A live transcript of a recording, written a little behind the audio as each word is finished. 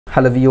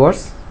Hello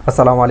viewers,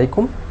 আসসালামু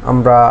আলাইকুম।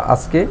 আমরা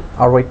আজকে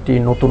আরও একটি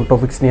নতুন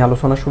টপিকস নিয়ে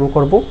আলোচনা শুরু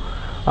করব,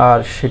 আর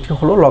সেটি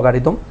হলো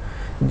লগারিদম।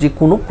 যে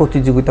কোনো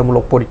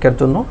প্রতিযোগিতামূলক পরীক্ষার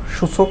জন্য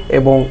সূচক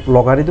এবং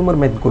লগারিদমের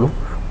ম্যাথগুলো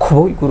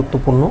খুবই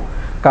গুরুত্বপূর্ণ,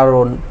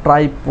 কারণ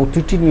প্রায়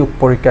প্রতিটি নিয়োগ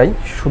পরীক্ষায়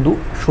শুধু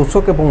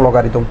সূচক এবং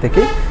লগারিদম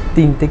থেকে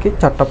 3 থেকে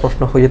 4টা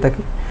প্রশ্ন হয়ে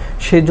থাকে।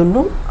 সেই জন্য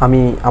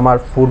আমি আমার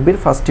পূর্বের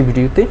ফার্স্ট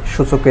ভিডিওতে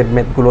সূচকের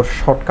ম্যাথগুলোর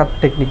শর্টকাট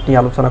টেকনিক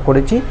নিয়ে আলোচনা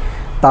করেছি।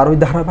 তার ওই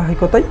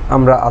ধারাবাহিকতায়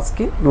আমরা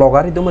আজকে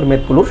লগারিদমের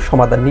ম্যাথগুলোর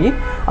সমাধান নিয়ে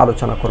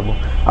আলোচনা করব।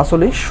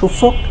 আসলে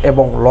সূচক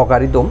এবং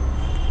লগারিদম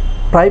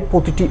প্রায়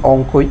প্রতিটি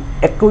অঙ্কই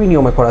একই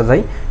নিয়মে করা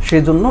যায়,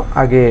 সেজন্য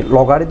আগে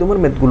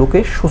লগারিদমের ম্যাথগুলোকে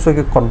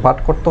সূচকে কনভার্ট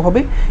করতে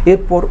হবে,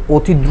 এরপর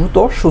অতি দ্রুত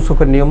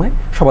সূচকের নিয়মে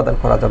সমাধান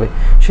করা যাবে।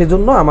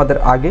 সেজন্য আমাদের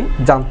আগে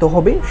জানতে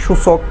হবে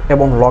সূচক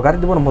এবং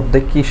লগারিদমের মধ্যে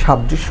কী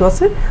সাদৃশ্য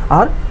আছে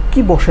আর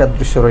কি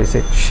বৈসাদৃশ্য রয়েছে।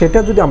 সেটা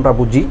যদি আমরা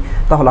বুঝি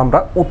তাহলে আমরা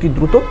অতি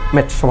দ্রুত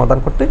ম্যাথ সমাধান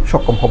করতে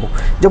সক্ষম হব।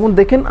 যেমন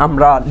দেখেন,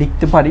 আমরা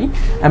লিখতে পারি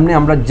এমনি,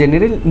 আমরা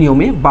জেনারেল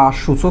নিয়মে বা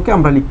সূচকে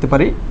আমরা লিখতে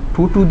পারি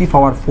 2 to the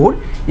power 4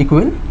 =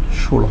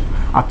 16।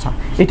 আচ্ছা,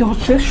 এটা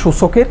হচ্ছে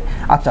সূচকের।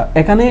 আচ্ছা,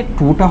 এখানে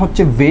 2টা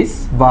হচ্ছে বেস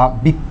বা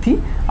ভিত্তি,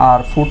 আর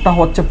 4টা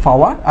হচ্ছে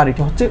পাওয়ার, আর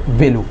এটা হচ্ছে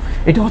ভ্যালু।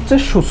 এটা হচ্ছে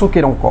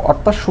সূচকের অঙ্ক,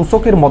 অর্থাৎ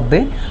সূচকের মধ্যে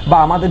বা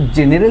আমাদের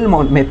জেনারেল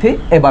মেথে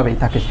এভাবেই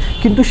থাকে।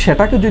 কিন্তু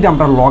সেটাকে যদি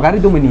আমরা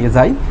লগারিদমে নিয়ে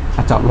যাই,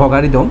 আচ্ছা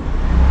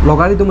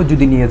লগারিদমে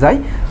যদি নিয়ে যাই,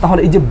 তাহলে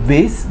এই যে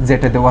বেস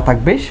যেটা দেওয়া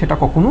থাকবে সেটা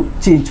কখনো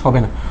চেঞ্জ হবে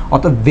না,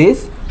 অর্থাৎ বেস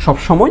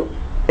সবসময়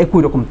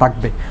একই রকম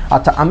থাকবে।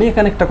 আচ্ছা, আমি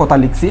এখানে একটা কথা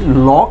লিখছি,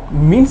 লগ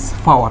মিনস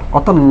পাওয়ার,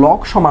 অর্থাৎ লগ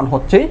সমান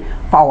হচ্ছে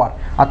পাওয়ার।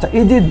 আচ্ছা,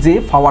 এই যে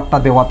পাওয়ারটা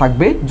দেওয়া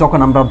থাকবে, যখন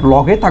আমরা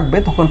লগে থাকবে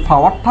তখন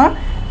পাওয়ারটা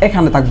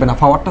এখানে থাকবে না,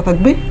 পাওয়ারটা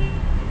থাকবে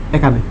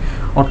এখানে,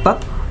 অর্থাৎ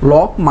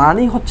লগ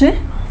মানেই হচ্ছে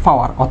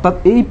পাওয়ার, অর্থাৎ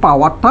এই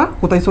পাওয়ারটা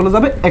কোথায় চলে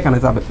যাবে, এখানে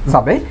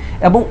যাবে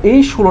এবং এই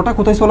 16টা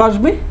কোথায় চলে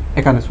আসবে,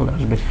 এখানে চলে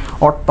আসবে।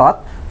 অর্থাৎ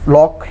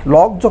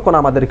লগ যখন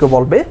আমাদেরকে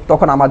বলবে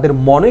তখন আমাদের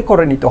মনে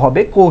করে নিতে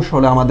হবে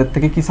কৌশলে আমাদের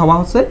থেকে কি চাওয়া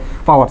হচ্ছে,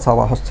 পাওয়ার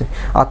চাওয়া হচ্ছে।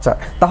 আচ্ছা,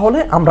 তাহলে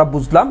আমরা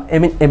বুঝলাম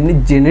এমনি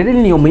জেনারেল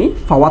নিয়মেই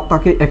পাওয়ার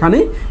থাকে এখানে,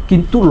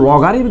 কিন্তু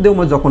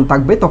লগারিদমে যখন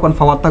থাকবে তখন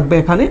পাওয়ার থাকবে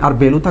এখানে আর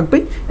ভ্যালু থাকবে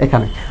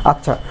এখানে।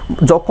 আচ্ছা,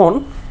 যখন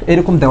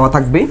এরকম দেওয়া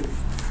থাকবে,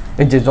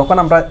 এই যে যখন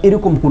আমরা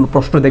এরকম কোনো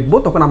প্রশ্ন দেখব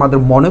তখন আমাদের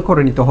মনে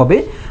করে নিতে হবে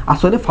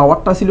আসলে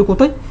পাওয়ারটা ছিল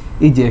কোথায়,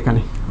 এই যে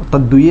এখানে,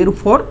 অর্থাৎ 2-এর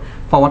উপর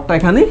পাওয়ারটা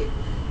এখানে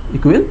 =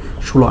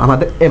 16।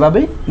 আমাদের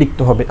এভাবেই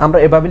লিখতে হবে, আমরা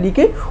এভাবে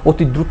লিখে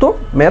অতি দ্রুত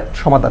ম্যাথ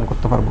সমাধান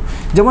করতে পারবো।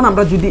 যেমন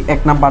আমরা যদি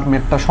 1 নাম্বার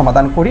ম্যাথটা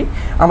সমাধান করি,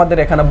 আমাদের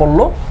এখানে বলল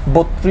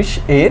 32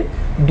 এর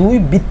 2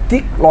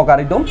 ভিত্তিক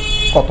লগারিদম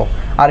কত,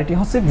 আর এটি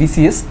হচ্ছে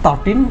BCS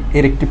 13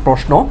 এর একটি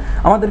প্রশ্ন।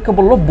 আমাদেরকে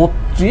বলল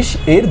 32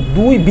 এর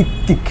 2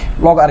 ভিত্তিক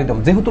লগারিদম,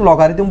 যেহেতু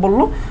লগারিদম বলল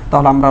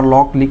তাহলে আমরা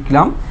লগ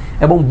লিখলাম,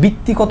 এবং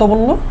ভিত্তি কত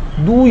বলল,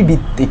 2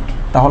 ভিত্তিক,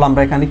 তাহলে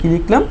আমরা এখানে কি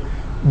লিখলাম,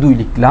 2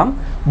 লিখলাম।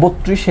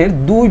 32 এর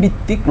 2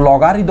 ভিত্তিক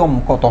লগারিদম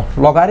কত,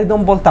 লগারিদম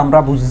বলতে আমরা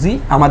বুঝছি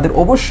আমাদের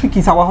অবশ্যই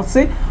কি চাওয়া হচ্ছে,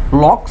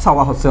 লগ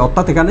চাওয়া হচ্ছে,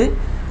 অর্থাৎ এখানে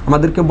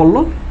আমাদেরকে বলল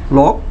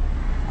লগ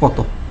কত।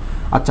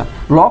 আচ্ছা,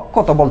 লগ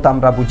কত বলতে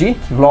আমরা বুঝি,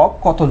 লগ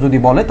কত যদি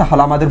বলে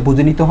তাহলে আমাদের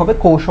বুঝে নিতে হবে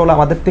কৌশল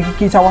আমাদের থেকে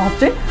কি চাওয়া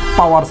হচ্ছে,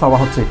 পাওয়ার চাওয়া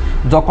হচ্ছে।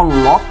 যখন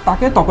লগ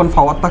থাকে তখন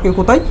পাওয়ার থাকে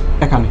কোথায়,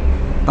 এখানে।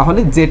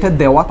 তাহলে যেটা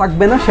দেওয়া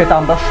থাকবে না সেটা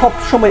আমরা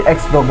সবসময়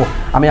এক্স ধরবো।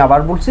 আমি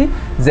আবার বলছি,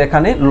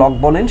 যেখানে লগ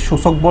বলেন,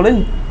 সূচক বলেন,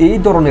 এই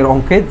ধরনের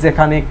অঙ্কে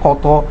যেখানে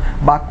কত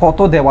বা কত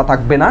দেওয়া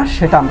থাকবে না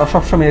সেটা আমরা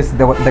সবসময় এক্স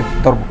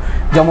ধরবো।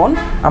 যেমন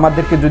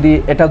আমাদেরকে যদি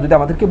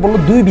আমাদেরকে বললো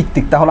 2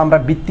 ভিত্তিক, তাহলে আমরা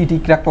ভিত্তি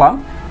ঠিক রাখলাম।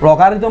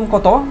 লগারিদম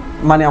কত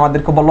মানে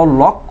আমাদেরকে বললো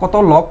লগ কত,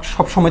 লগ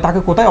সবসময় থাকে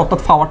কোথায়, অর্থাৎ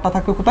পাওয়ারটা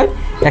থাকে কোথায়,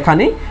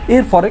 এখানে।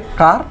 এরপরে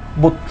কার,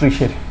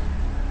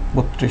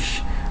 32।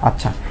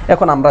 আচ্ছা,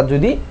 এখন আমরা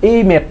যদি এই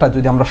ম্যাথটা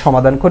যদি আমরা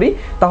সমাধান করি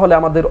তাহলে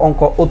আমাদের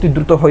অঙ্ক অতি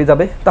দ্রুত হয়ে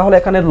যাবে। তাহলে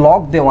এখানে লগ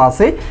দেওয়া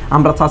আছে,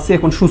 আমরা চাচ্ছি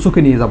এখন সূচকে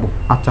নিয়ে যাব।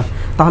 আচ্ছা,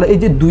 তাহলে এই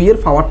যে 2-এর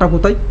পাওয়ারটা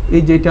কোথায়,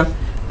 এই যে এটা,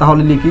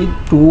 তাহলে লিখি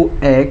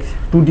 2x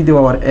 2 to the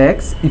power x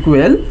 =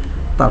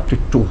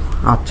 32।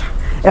 আচ্ছা,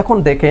 এখন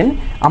দেখেন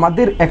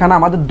আমাদের এখানে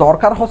আমাদের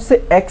দরকার হচ্ছে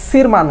x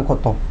এর মান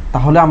কত,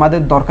 তাহলে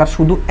আমাদের দরকার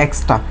শুধু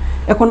xটা।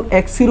 এখন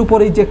x এর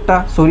উপরে যে একটা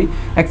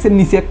x এর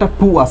নিচে একটা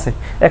 2 আছে,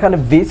 এখানে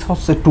বেস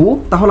হচ্ছে 2,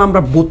 তাহলে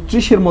আমরা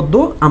 32 এর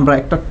মধ্যে আমরা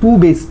একটা 2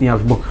 বেস নিয়ে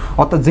আসবো,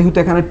 অর্থাৎ যেহেতু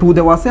এখানে 2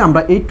 দেওয়া আছে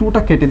আমরা এই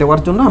 2টা কেটে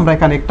দেওয়ার জন্য আমরা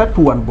এখানে একটা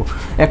 2 আনবো।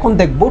 এখন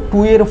দেখবো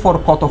 2 এর উপর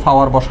কত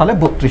পাওয়ার বসালে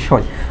 32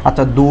 হয়।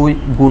 আচ্ছা, 2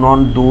 গুণন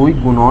 2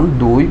 গুণন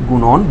 2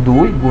 গুণন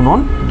 2 গুণন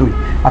 2।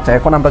 আচ্ছা,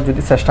 এখন আমরা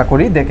যদি চেষ্টা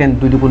করি, দেখেন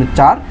 2 দুগুণে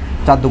 4,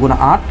 4 দুগুণে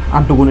 8,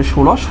 8 দুগুণে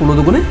 16, 16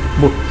 দুগুণে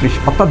 32,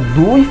 অর্থাৎ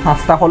 2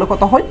 5টা হলে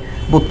কত হয়,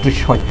 32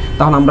 হয়।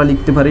 তাহলে আমরা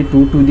লিখতে পারি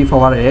 2 to the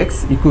power x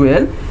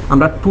 =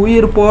 আমরা 2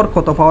 এর উপর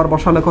কত পাওয়ার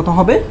বসালে কত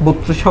হবে,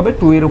 32 হবে।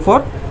 2 এর উপর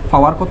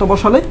পাওয়ার কত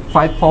বসালে,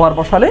 5 পাওয়ার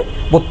বসালে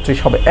 32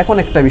 হবে। এখন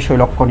একটা বিষয়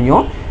লক্ষণীয়,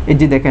 এই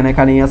যে দেখেন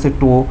এখানেই আছে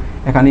 2,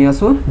 এখানেই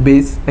আছে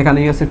বেস,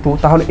 এখানেই আছে 2,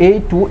 তাহলে এই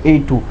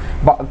 2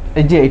 বা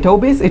এই যে এটাও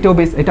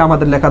বেস, এটা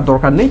আমাদের লেখার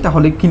দরকার নেই।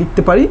 তাহলে কি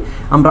লিখতে পারি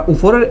আমরা,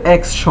 উপরের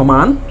x =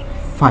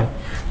 5,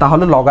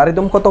 তাহলে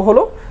লগারিদম কত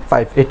হলো,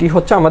 5 এটি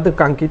হচ্ছে আমাদের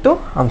কাঙ্ক্ষিত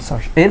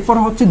আনসার। এরপর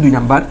হচ্ছে 2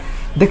 নাম্বার।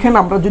 দেখেন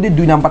আমরা যদি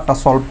 2 নাম্বারটা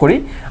সলভ করি,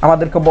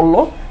 আমাদেরকে বলল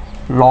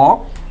log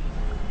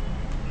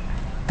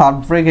third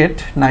bracket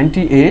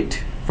 98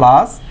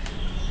 plus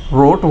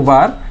root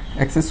over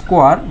x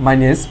square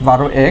minus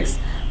 12x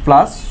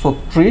plus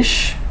 36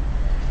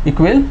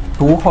 equal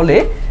 2 হলে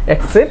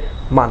এক্সের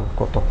মান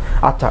কত?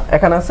 আচ্ছা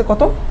এখানে আছে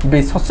কত?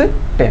 বেস হচ্ছে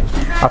 10।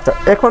 আচ্ছা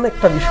এখন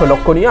একটা বিষয়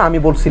লক্ষণীয়, আমি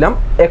বলছিলাম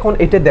এখন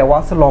এটা দেওয়া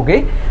আছে লগে,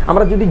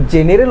 আমরা যদি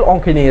জেনারেল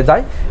অঙ্কে নিয়ে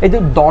যাই, এই যে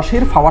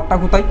 10-এর পাওয়ারটা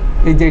কোথায়?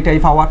 এই যে এটাই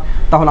পাওয়ার,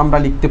 তাহলে আমরা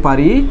লিখতে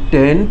পারি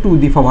 10 টু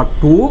দি পাওয়ার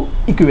 2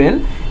 ইকুয়াল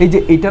এই যে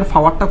এটার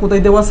পাওয়ারটা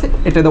কোথায় দেওয়া আছে?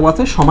 এটা দেওয়া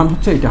আছে সমান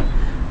হচ্ছে এটা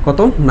কত?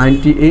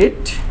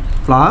 98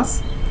 plus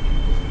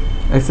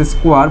x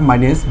square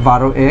minus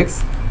 12x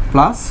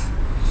plus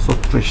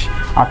 36।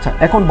 আচ্ছা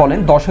এখন বলেন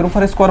 10-এর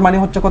উপরে স্কোয়ার মানে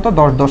হচ্ছে কত?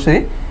 10 10-এ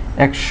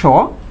 100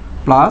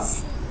 plus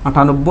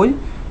 98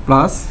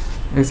 plus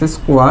x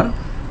square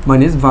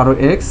minus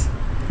 12x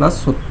plus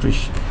 36।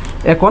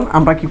 এখন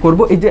আমরা কি করব?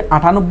 এই যে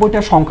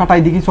 98টা সংখ্যাটা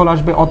এইদিকে চলে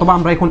আসবে, অথবা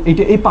আমরা এখন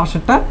এইটা এই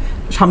পাশেরটা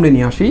সামনে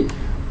নিয়ে আসি,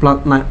 plus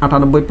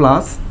 98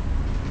 plus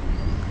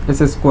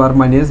x square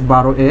minus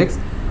 12x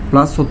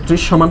plus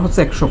 36 সমান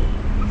হচ্ছে 100।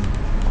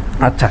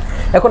 আচ্ছা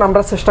এখন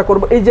আমরা চেষ্টা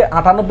করব এই যে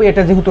 98,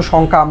 এটা যেহেতু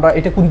সংখ্যা, আমরা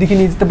এটা কোন দিকে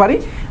নিয়ে যেতে পারি?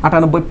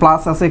 98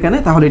 প্লাস আছে এখানে,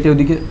 তাহলে এটা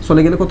ওইদিকে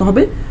চলে গেলে কত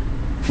হবে?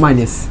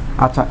 মাইনাস।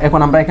 আচ্ছা এখন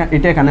আমরা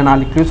এটা এখানে না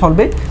লিখলেও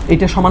চলবে,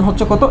 এটা সমান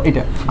হচ্ছে কত?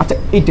 এটা। আচ্ছা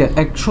এটা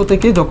 100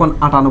 থেকে যখন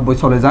 98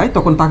 চলে যায়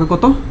তখন তাকে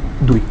কত?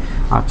 2।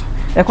 আচ্ছা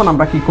এখন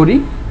আমরা কি করি?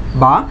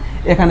 বা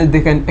এখানে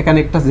দেখেন এখানে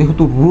একটা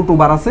যেহেতু রুট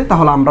ওভার আছে,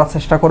 তাহলে আমরা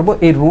চেষ্টা করব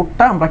এই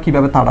রুটটা আমরা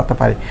কিভাবে তাড়াতে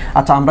পারি।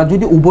 আচ্ছা আমরা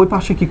যদি উভয়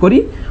পাশে কি করি?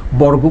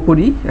 বর্গ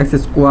করি, x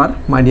square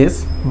minus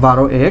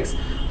 12x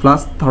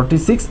plus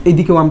 36,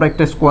 এইদিকেও আমরা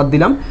একটা স্কোয়ার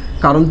দিলাম,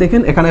 কারণ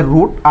দেখেন এখানে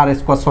রুট আর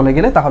স্কোয়ার চলে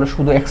গেলে তাহলে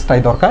শুধু এক্সট্রাই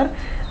দরকার।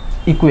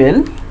 ইকুয়াল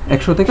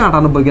 100 থেকে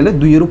 98 গেলে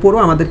 2-এর উপরও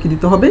আমাদের কি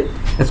দিতে হবে?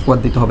 স্কোয়ার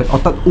দিতে হবে,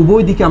 অর্থাৎ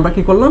উভয় দিকে আমরা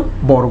কি করলাম?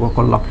 বর্গ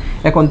করলাম।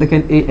 এখন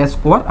দেখেন এই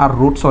স্কোয়ার আর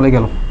রুট চলে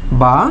গেল,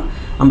 বা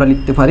আমরা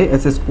লিখতে পারি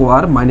S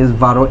square minus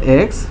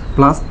 12x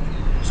plus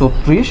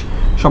 36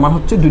 সমান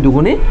হচ্ছে 2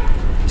 দুগুণে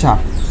 4।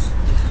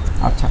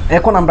 আচ্ছা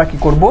এখন আমরা কি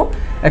করব?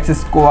 X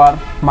square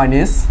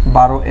minus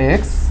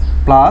 12x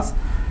plus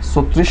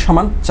 36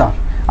 সমান 4।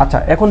 আচ্ছা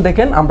এখন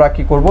দেখেন আমরা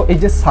কি করব? এই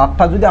যে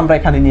 7টা যদি আমরা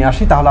এখানে নিয়ে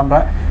আসি, তাহলে আমরা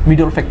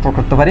মিডল ফ্যাক্টর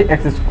করতে পারি।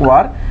 এক্স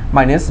স্কোয়ার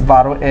মাইনাস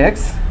 12x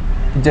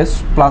যে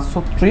প্লাস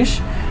 36,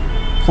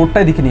 4টা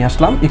এদিকে নিয়ে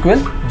আসলাম ইকুয়াল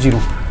 0।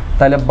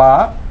 তাহলে বা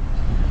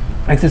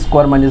এক্স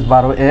স্কোয়ার মাইনাস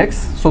 12x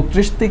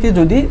 36 থেকে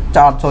যদি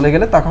 4 চলে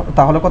গেলে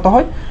তাহলে কত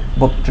হয়?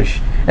 32।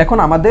 এখন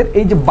আমাদের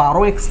এই যে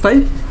 12xটাই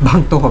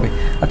ভাঙতে হবে।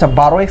 আচ্ছা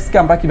 12xকে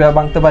আমরা কীভাবে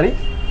ভাঙতে পারি?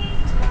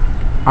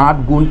 8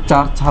 গুণ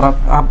 4 ছাড়া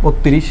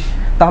 32।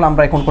 তাহলে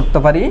আমরা এখন করতে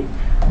পারি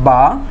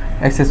বা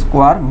এক্স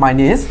স্কোয়ার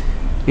মাইনাস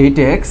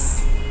 8x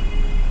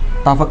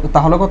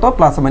তাহলে কত?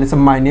 Plus minus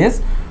minus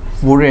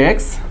 4x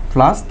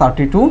plus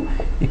 32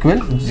 equal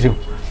 0।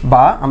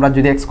 বা আমরা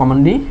যদি x কমন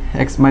নিই,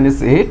 x মাইনাস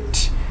 8,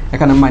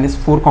 এখানে মাইনাস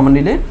 4 কমন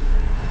নিলে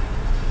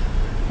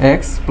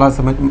x প্লাস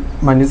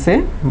মাইনাস এ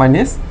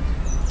মাইনাস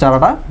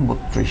 4টা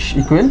 32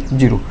 ইকুয়াল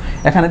 0।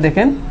 এখানে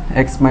দেখেন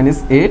x মাইনাস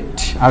 8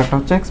 আর একটা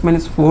হচ্ছে x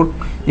মাইনাস 4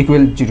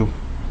 ইকুয়াল 0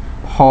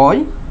 হয়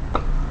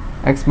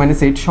x মাইনাস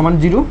 8 সমান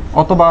 0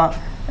 অথবা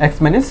x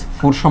মাইনাস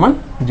 4 সমান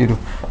 0।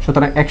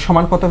 সুতরাং x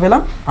সমান কত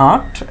পেলাম?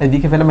 8,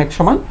 এদিকে পেলাম x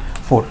সমান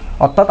 4।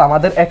 অর্থাৎ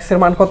আমাদের x এর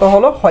মান কত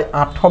হলো? হয়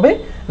 8 হবে,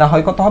 না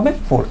হয় কত হবে?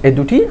 4। এই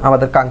দুটি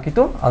আমাদের কাঙ্ক্ষিত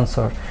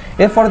আনসার।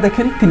 এরপর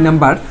দেখেন 3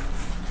 নাম্বার।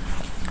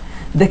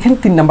 দেখেন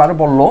 3 নাম্বারে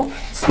বললো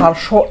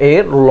 400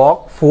 এর লগ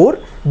 4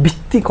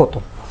 বৃত্তি কত?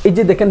 এই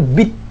যে দেখেন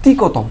বৃত্তি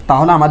কত,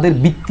 তাহলে আমাদের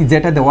বৃত্তি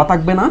যেটা দেওয়া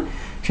থাকবে না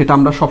সেটা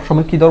আমরা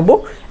সবসময় কি ধরবো?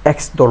 x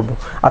ধরবো।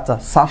 আচ্ছা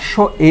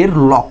 400 এর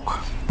লগ,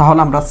 তাহলে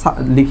আমরা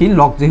লিখি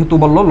লগ, যেহেতু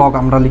বললো লগ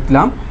আমরা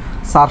লিখলাম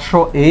 400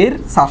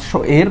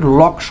 এর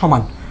লগ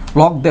সমান,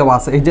 লগ দেওয়া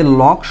আছে এই যে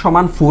লগ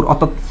সমান 4,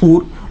 অর্থাৎ 4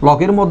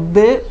 লগের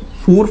মধ্যে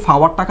 4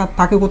 পাওয়ার টাকা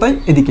থাকে কোথায়?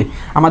 এদিকে।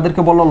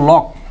 আমাদেরকে বললো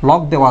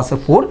লগ দেওয়া আছে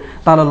 4,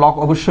 তাহলে লগ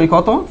অবশ্যই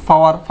কত?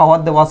 পাওয়ার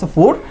দেওয়া আছে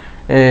 4।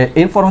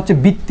 এরপর হচ্ছে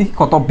বৃত্তি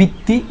কত?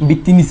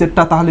 বৃত্তি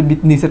নিচেরটা, তাহলে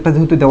নিচেরটা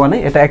যেহেতু দেওয়া নেই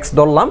এটা x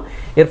ধরলাম।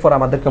 এরপর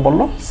আমাদেরকে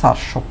বললো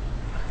 400।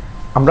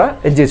 আমরা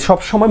যে সব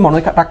সময় মনে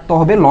রাখতে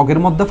হবে লগের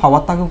মধ্যে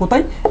পাওয়ার থাকে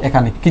কোথায়?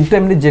 এখানে। কিন্তু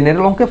এমনি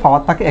জেনারেল অঙ্কে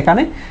পাওয়ার থাকে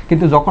এখানে,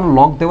 কিন্তু যখন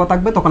লগ দেওয়া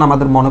থাকবে তখন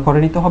আমাদের মনে করে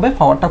নিতে হবে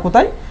পাওয়ারটা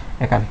কোথায়?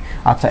 এখানে।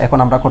 আচ্ছা এখন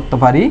আমরা করতে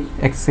পারি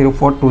x এর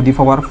উপর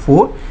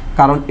 2^4,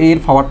 কারণ এর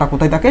পাওয়ারটা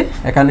কোথায় থাকে?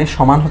 এখানে,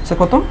 সমান হচ্ছে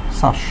কত?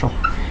 400।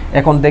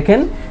 এখন দেখেন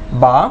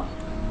বা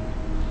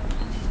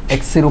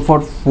x এর উপর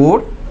 4।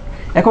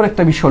 এখন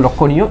একটা বিষয়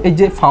লক্ষণীয়, এই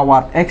যে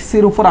পাওয়ার x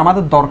এর উপর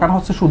আমাদের দরকার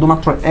হচ্ছে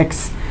শুধুমাত্র x,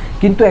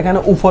 কিন্তু এখানে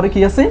উপরে কি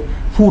আছে?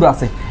 4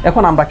 আছে।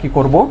 এখন আমরা কি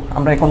করব?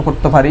 আমরা এখন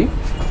করতে পারি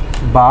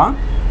বা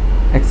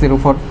x এর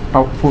উপর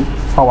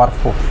পাওয়ার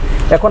 4।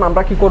 এখন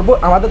আমরা কি করব?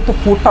 আমাদের তো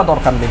 4টা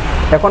দরকার নেই,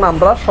 এখন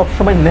আমরা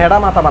সবসময় নেড়া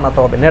মাথা বানাতে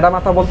হবে। নেড়া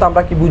মাথা বলতে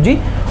আমরা কি বুঝি?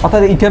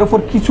 অর্থাৎ এটার উপর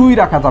কিছুই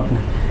রাখা যাবে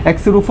না, x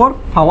এর উপর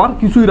পাওয়ার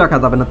কিছুই রাখা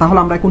যাবে না। তাহলে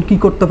আমরা এখন কি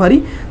করতে পারি?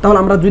 তাহলে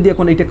আমরা যদি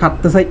এখন এটা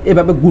কাটতে চাই,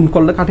 এভাবে গুণ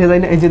করলে কাটে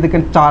যায় না, এই যে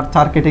দেখেন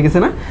 4 কেটে গেছে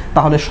না,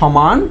 তাহলে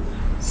সমান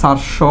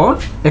 400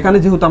 এখানে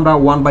যেহেতু আমরা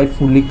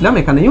 1/4 লিখলাম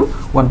এখানেও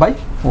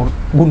 1/4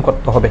 গুণ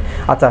করতে হবে।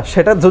 আচ্ছা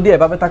সেটা যদি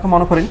এভাবে তাকে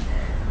মনে করেন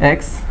x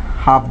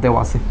হাফ দেওয়া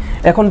আছে।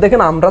 এখন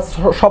দেখেন আমরা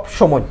সব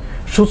সময়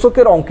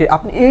সূচকের অঙ্কে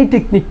আপনি এই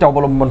টেকনিকটা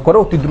অবলম্বন করে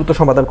অতি দ্রুত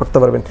সমাধান করতে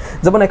পারবেন।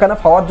 যেমন এখানে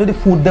পাওয়ার যদি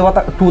ফুট দেওয়া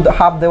 2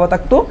 হাফ দেওয়া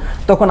থাকতো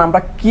তখন আমরা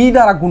কি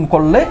দ্বারা গুণ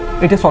করলে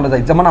এটা চলে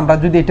যায়। যেমন আমরা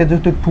যদি এটা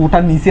যেহেতু 2টা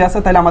নিচে আছে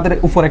তাহলে আমাদের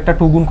উপর একটা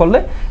 2 গুণ করলে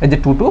এই যে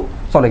 2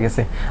 চলে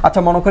গেছে। আচ্ছা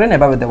মনে করেন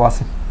এভাবে দেওয়া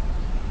আছে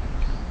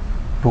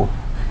 2।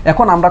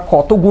 এখন আমরা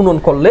কত গুণন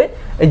করলে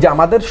এই যে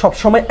আমাদের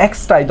সবসময়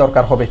এক্সট্রাই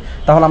দরকার হবে,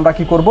 তাহলে আমরা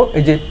কি করব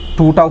এই যে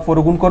 2টা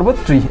উপরে গুণ করব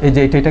 3, এই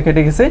যে এটা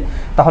কেটে গেছে।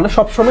 তাহলে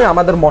সবসময়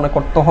আমাদের মনে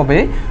করতে হবে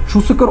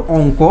সূচকের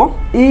অঙ্ক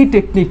এই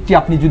টেকনিকটি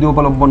আপনি যদি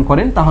অবলম্বন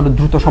করেন তাহলে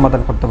দ্রুত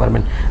সমাধান করতে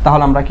পারবেন।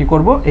 তাহলে আমরা কি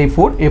করব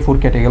a4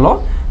 কেটে গেল,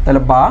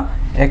 তাহলে বা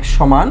x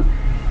সমান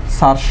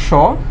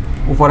 400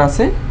 উপর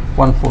আছে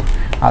 14।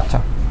 আচ্ছা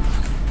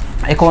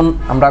এখন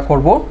আমরা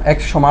করব x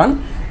সমান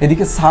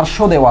এদিকে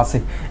 400 দেওয়া আছে।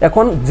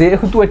 এখন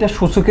যেহেতু এটা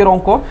সূচকের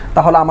অঙ্ক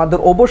তাহলে আমাদের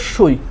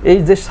অবশ্যই এই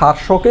যে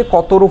 400কে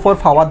কতর উপর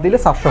পাওয়ার দিলে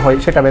 400 হয়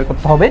সেটা বের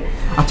করতে হবে।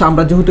 আচ্ছা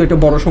আমরা যেহেতু এটা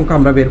বড় সংখ্যা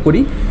আমরা বের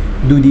করি,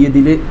 2 দিয়ে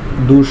দিলে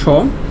 200,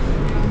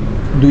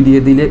 2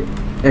 দিয়ে দিলে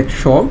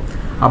 100,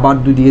 আবার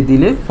 2 দিয়ে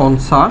দিলে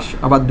 50,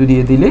 আবার 2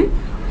 দিয়ে দিলে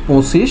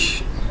 25,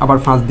 আবার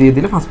 5 দিয়ে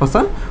দিলে 5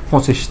 5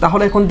 25।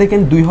 তাহলে এখন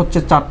দেখেন 2 হচ্ছে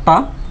 4টা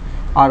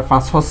আর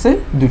 5 হচ্ছে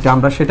 2টা।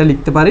 আমরা সেটা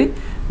লিখতে পারি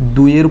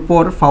 2 এর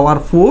উপর পাওয়ার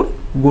 4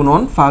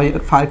 গুণন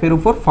 5 এর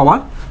উপর পাওয়ার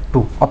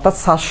 2। অর্থাৎ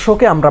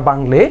 700কে আমরা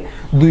বাংলে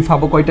 2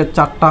 পাবো কয়টা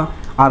 4টা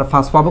আর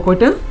 5 পাবো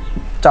কয়টা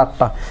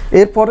 4টা।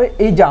 এরপরে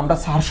এই যে আমরা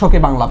 400কে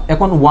বাংলাম,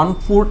 এখন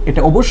 14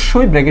 এটা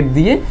অবশ্যই ব্র্যাকেট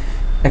দিয়ে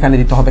এখানে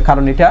দিতে হবে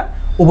কারণ এটা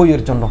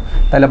উভয়ের জন্য।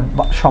 তাহলে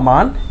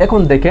সমান এখন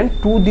দেখেন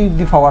 2 দি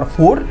পাওয়ার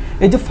 4,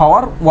 এই যে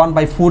পাওয়ার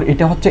 1/4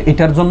 এটা হচ্ছে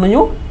এটার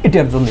জন্যও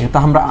এটার জন্যও। তা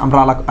আমরা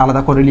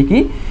আলাদা করে লিখি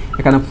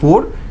এখানে 4,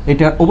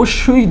 এটা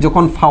অবশ্যই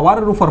যখন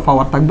পাওয়ারের উপর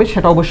পাওয়ার থাকবে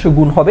সেটা অবশ্যই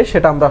গুণ হবে,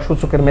 সেটা আমরা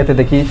সূচকের মেথে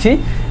দেখিয়েছি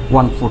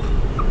 14।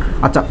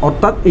 আচ্ছা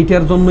অর্থাৎ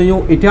এটার জন্যও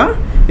এটা,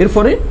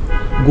 এরপরে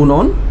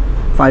গুণন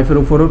 5 এর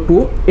উপরও 2,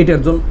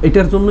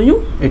 এটার জন্যও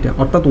এটা,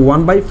 অর্থাৎ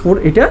 1/4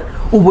 এটা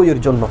উভয়ের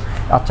জন্য।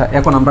 আচ্ছা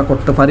এখন আমরা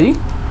করতে পারি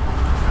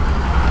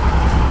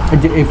এই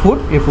যে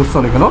a4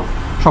 চলে গেল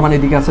সমান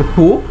এদিকে আছে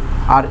 2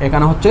 আর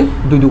এখানে হচ্ছে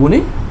 2 দুগুণে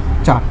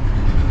 4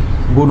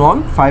 গুণন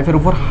 5 এর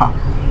উপর হাফ।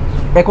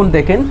 এখন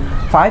দেখেন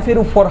 5 এর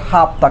উপর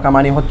হাফ টাকা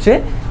মানে হচ্ছে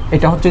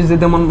এটা হচ্ছে যে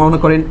যেমন মনে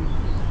করেন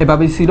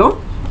এভাবেই ছিল,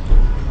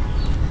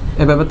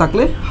 এভাবে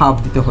থাকলে হাফ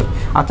দিতে হয়।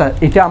 আচ্ছা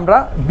এটা আমরা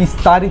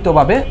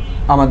বিস্তারিতভাবে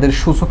আমাদের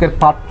সূচকের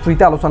পার্ট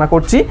 3তে আলোচনা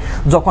করছি।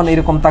 যখন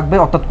এরকম থাকবে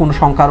অর্থাৎ কোনো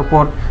সংখ্যার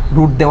উপর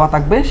রুট দেওয়া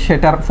থাকবে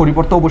সেটার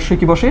পরিবর্তে অবশ্যই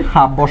কি বসে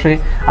হাফ বসে,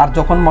 আর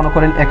যখন মনে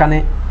করেন এখানে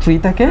 3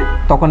 থাকে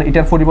তখন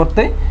এটার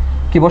পরিবর্তে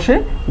কি বসে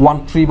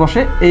 13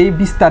 বসে। এই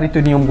বিস্তারিত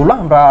নিয়মগুলো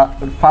আমরা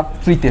পার্ট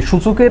 3তে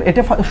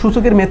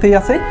সূচকের মেথেই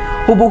আছে।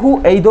 হুবহু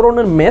এই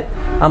ধরনের মেথ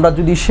আমরা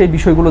যদি সেই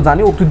বিষয়গুলো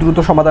জানি অতি দ্রুত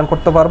সমাধান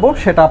করতে পারবো,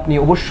 সেটা আপনি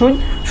অবশ্যই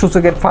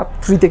সূচকের পার্ট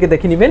 3 থেকে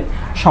দেখে নেবেন।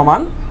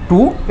 সমান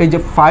 2 এই যে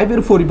 5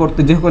 এর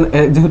পরিবর্তে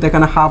যেহেতু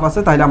এখানে হাফ আছে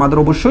তাহলে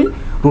আমাদের অবশ্যই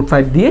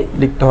 √5 দিয়ে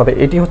লিখতে হবে।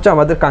 এটি হচ্ছে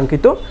আমাদের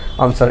কাঙ্ক্ষিত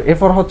আনসার।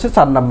 এরপর হচ্ছে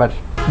 4 নাম্বার।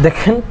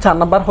 দেখেন 4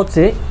 নাম্বার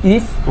হচ্ছে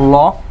if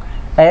log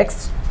x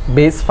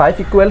base 5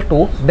 equal to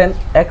then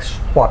x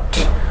what,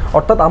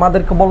 অর্থাৎ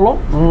আমাদেরকে বললো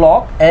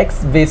log x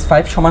base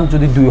 5 সমান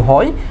যদি 2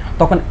 হয়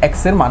তখন x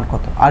এর মান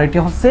কত। আর এটি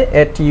হচ্ছে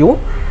ATU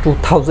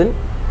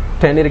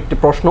 2010 এর একটি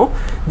প্রশ্ন।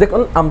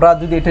 দেখুন আমরা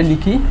যদি এটা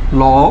লিখি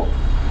log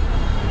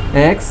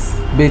x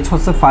base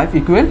হচ্ছে 5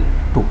 equal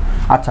to,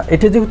 আচ্ছা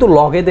এটা যেহেতু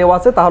লগে দেওয়া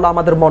আছে তাহলে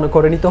আমাদের মনে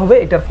করে নিতে হবে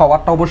এটার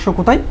পাওয়ারটা অবশ্য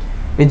কোথায়,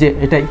 এই যে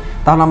এটাই।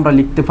 তাহলে আমরা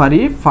লিখতে পারি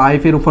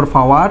 5 এর উপর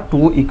পাওয়ার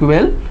 2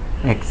 ইকুয়াল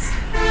x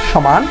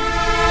সমান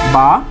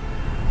বা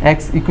x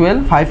ইকুয়াল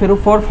 5 এর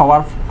উপর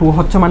পাওয়ার 2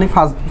 হচ্ছে মানে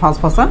 5 5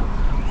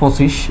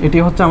 25। এটি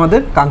হচ্ছে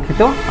আমাদের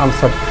কাঙ্ক্ষিত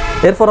আনসার।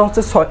 এরপর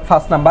হচ্ছে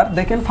 5 নাম্বার।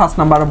 দেখেন 5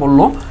 নাম্বারে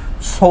বললো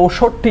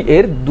 64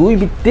 এর 2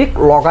 ভিত্তিক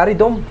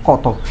লগারিদম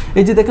কত।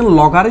 এই যে দেখেন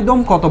লগারিদম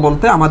কত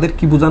বলতে আমাদের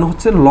কি বোঝানো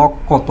হচ্ছে লগ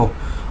কত।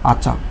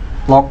 আচ্ছা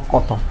লগ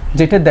কত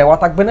যেটা দেওয়া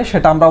থাকবে না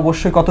সেটা আমরা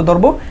অবশ্যই কত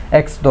ধরবো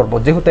x ধরবো।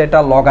 যেহেতু এটা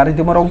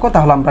লগারিদমের অঙ্ক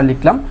তাহলে আমরা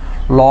লিখলাম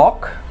লগ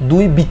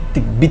 2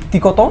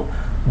 ভিত্তিক কত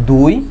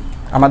 2,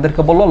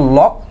 আমাদেরকে বললো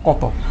লগ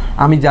কত।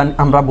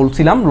 আমরা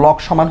বলছিলাম লগ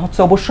সমান হচ্ছে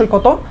অবশ্যই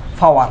কত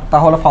পাওয়ার,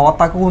 তাহলে পাওয়ার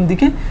থাকে কোন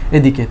দিকে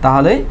এদিকে,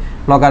 তাহলে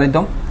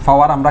লগারিদম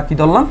পাওয়ার আমরা কি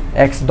ধরলাম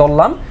x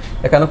ধরলাম।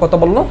 এখানে কত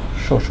বললো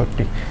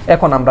 64।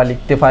 এখন আমরা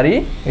লিখতে পারি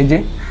এই যে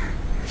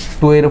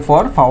 2 এর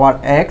উপর পাওয়ার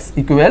x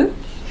ইকুয়াল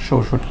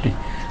 64।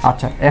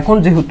 আচ্ছা এখন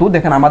যেহেতু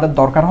দেখেন আমাদের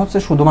দরকার হচ্ছে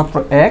শুধুমাত্র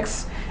x,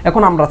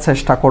 এখন আমরা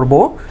চেষ্টা করব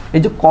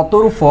এই যে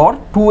কতর উপর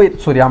 2 এর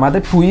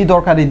আমাদের 2 ই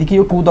দরকার,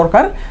 এদিকেও 2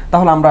 দরকার,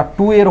 তাহলে আমরা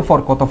 2 এর উপর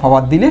কত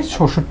পাওয়ার দিলে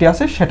 66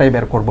 আছে সেটাই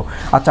বের করব।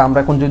 আচ্ছা আমরা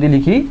এখন যদি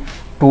লিখি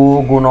 2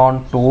 গুণন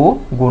 2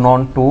 গুণন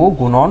 2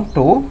 গুণন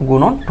 2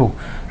 গুণন 2,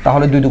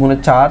 তাহলে 2 দুগুণে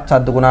 4,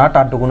 4 দুগুণে 8,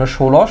 8 দুগুণে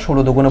 16,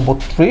 16 দুগুণে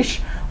 32,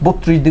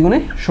 32 দুগুণে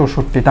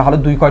 66। তাহলে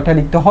 2 কয়টা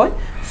লিখতে হয়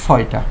 6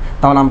 6টা।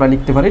 তাহলে আমরা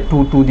লিখতে পারি 2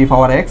 to the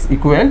power x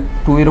equal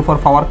 2 এর উপর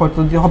পাওয়ার কত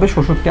দিতে হবে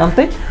 66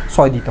 আনতে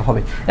 6 দিতে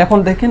হবে। এখন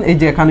দেখেন এই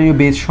যে এখানেও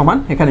বেস সমান,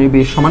 এখানেও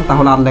বেস সমান,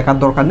 তাহলে আর লেখার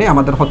দরকার নেই,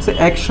 আমাদের হচ্ছে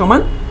x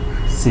সমান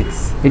 6।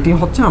 এটি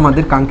হচ্ছে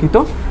আমাদের কাঙ্ক্ষিত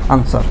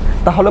আনসার।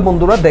 তাহলে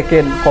বন্ধুরা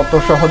দেখেন কত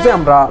সহজে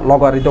আমরা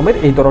লগারিদমের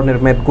এই ধরনের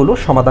ম্যাথগুলো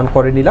সমাধান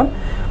করে নিলাম।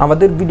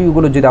 আমাদের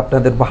ভিডিওগুলো যদি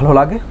আপনাদের ভালো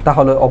লাগে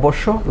তাহলে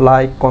অবশ্য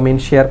লাইক,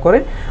 কমেন্ট, শেয়ার করে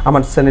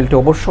আমার চ্যানেলটি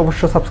অবশ্য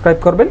সাবস্ক্রাইব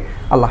করবেন।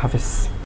 আল্লাহ হাফেজ।